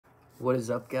What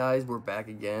is up, guys? We're back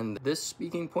again. This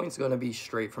speaking point is going to be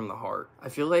straight from the heart. I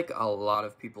feel like a lot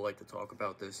of people like to talk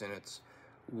about this, and it's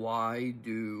why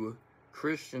do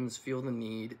Christians feel the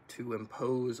need to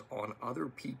impose on other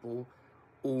people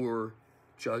or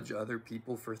judge other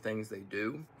people for things they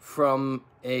do? From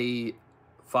a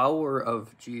follower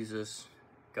of Jesus,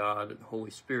 God, and Holy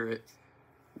Spirit,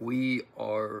 we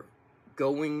are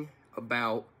going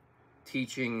about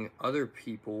teaching other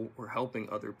people or helping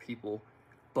other people,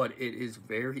 but it is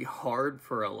very hard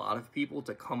for a lot of people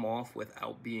to come off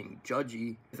without being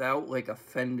judgy, without like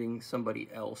offending somebody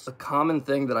else. A common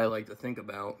thing that I like to think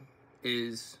about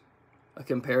is a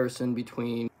comparison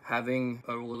between having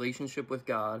a relationship with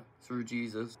God through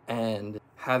Jesus and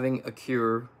having a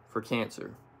cure for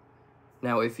cancer.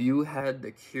 Now, if you had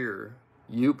the cure,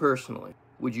 you personally,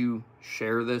 would you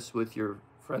share this with your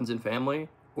friends and family,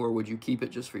 or would you keep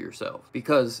it just for yourself?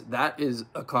 Because that is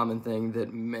a common thing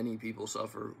that many people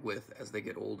suffer with as they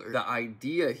get older. The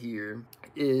idea here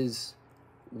is,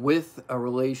 with a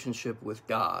relationship with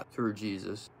God through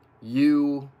Jesus,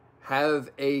 you have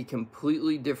a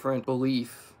completely different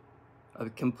belief, a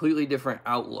completely different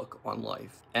outlook on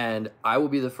life. And I will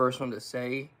be the first one to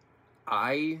say,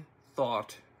 I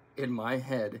thought in my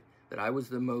head that I was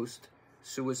the most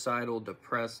suicidal,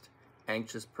 depressed,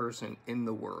 anxious person in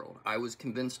the world. I was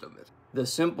convinced of it. The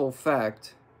simple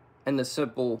fact and the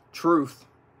simple truth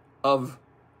of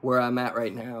where I'm at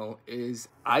right now is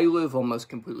I live almost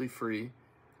completely free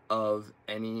of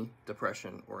any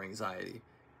depression or anxiety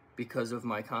because of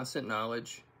my constant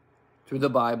knowledge through the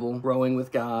Bible, growing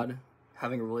with God,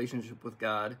 having a relationship with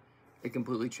God. It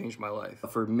completely changed my life.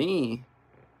 For me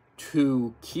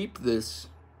to keep this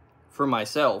for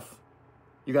myself,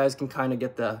 you guys can kind of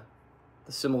get the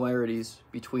similarities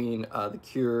between the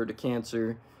cure to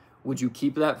cancer. Would you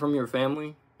keep that from your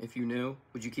family if you knew?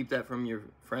 Would you keep that from your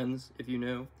friends if you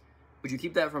knew? Would you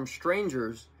keep that from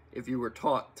strangers if you were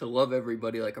taught to love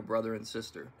everybody like a brother and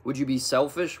sister? Would you be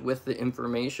selfish with the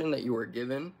information that you were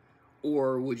given?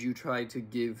 Or would you try to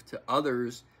give to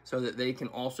others so that they can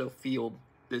also feel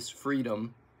this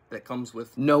freedom that comes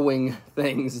with knowing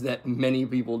things that many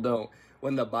people don't?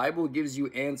 When the Bible gives you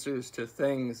answers to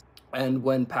things, and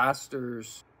when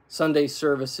pastors, Sunday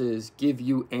services give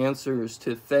you answers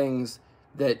to things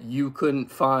that you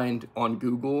couldn't find on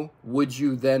Google, would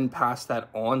you then pass that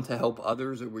on to help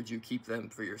others, or would you keep them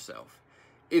for yourself?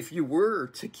 If you were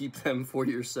to keep them for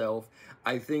yourself,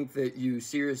 I think that you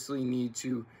seriously need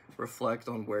to reflect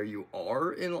on where you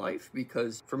are in life,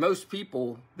 because for most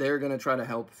people, they're going to try to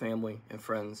help family and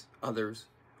friends, others,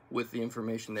 with the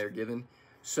information they're given.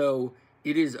 So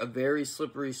it is a very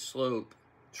slippery slope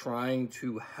trying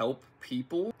to help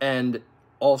people and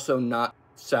also not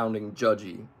sounding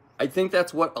judgy. I think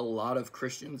that's what a lot of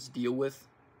Christians deal with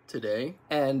today.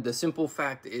 And the simple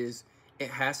fact is, it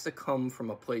has to come from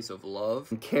a place of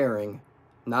love and caring,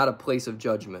 not a place of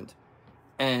judgment.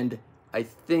 And I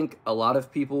think a lot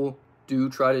of people do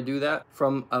try to do that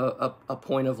from a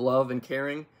point of love and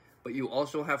caring, but you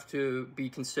also have to be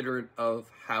considerate of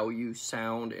how you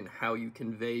sound and how you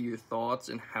convey your thoughts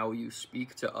and how you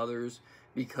speak to others,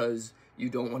 because you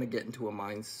don't want to get into a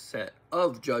mindset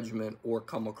of judgment or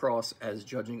come across as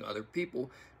judging other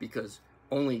people, because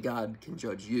only God can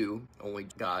judge you, only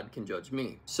God can judge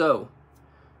me. So,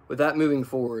 with that moving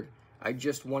forward, I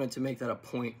just wanted to make that a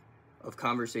point of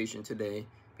conversation today,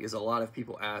 because a lot of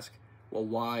people ask, well,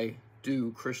 why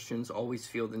do Christians always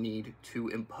feel the need to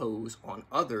impose on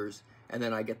others? And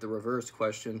then I get the reverse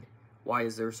question, why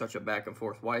is there such a back and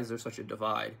forth? Why is there such a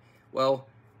divide? Well,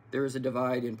 there is a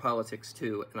divide in politics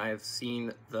too, and I have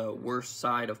seen the worst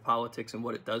side of politics and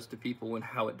what it does to people and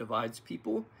how it divides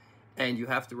people. And you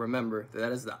have to remember that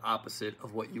that is the opposite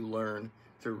of what you learn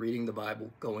through reading the Bible,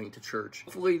 going to church.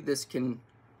 Hopefully this can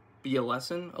be a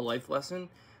lesson, a life lesson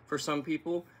for some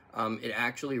people. It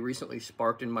actually recently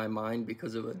sparked in my mind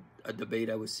because of a debate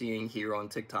I was seeing here on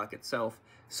TikTok itself.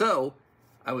 So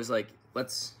I was like,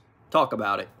 let's talk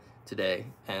about it today.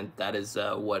 And that is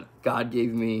what God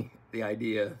gave me the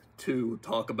idea to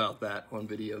talk about that on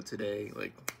video today.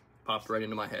 Like, popped right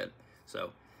into my head.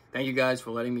 So thank you guys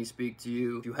for letting me speak to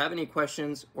you. If you have any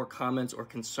questions or comments or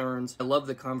concerns, I love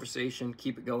the conversation.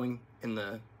 Keep it going in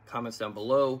the comments down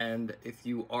below. And if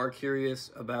you are curious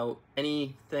about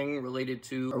anything related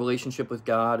to a relationship with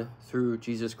God through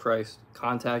Jesus Christ,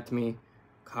 contact me,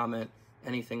 comment,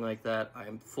 anything like that. I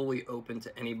am fully open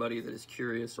to anybody that is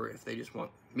curious, or if they just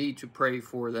want me to pray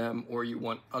for them, or you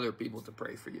want other people to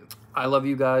pray for you. I love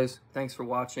you guys. Thanks for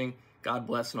watching. God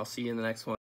bless, and I'll see you in the next one.